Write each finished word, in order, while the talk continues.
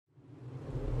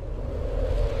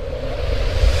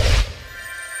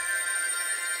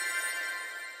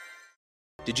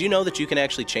Did you know that you can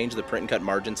actually change the print and cut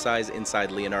margin size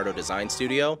inside Leonardo Design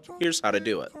Studio? Here's how to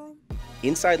do it.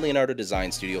 Inside Leonardo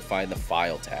Design Studio, find the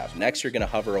File tab. Next, you're going to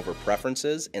hover over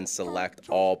Preferences and select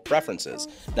All Preferences.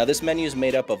 Now, this menu is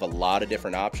made up of a lot of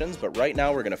different options, but right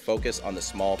now we're going to focus on the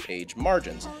small page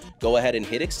margins. Go ahead and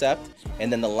hit Accept,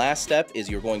 and then the last step is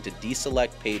you're going to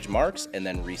deselect page marks and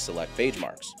then reselect page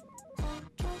marks.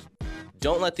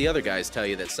 Don't let the other guys tell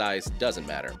you that size doesn't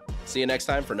matter. See you next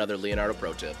time for another Leonardo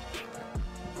Pro Tip.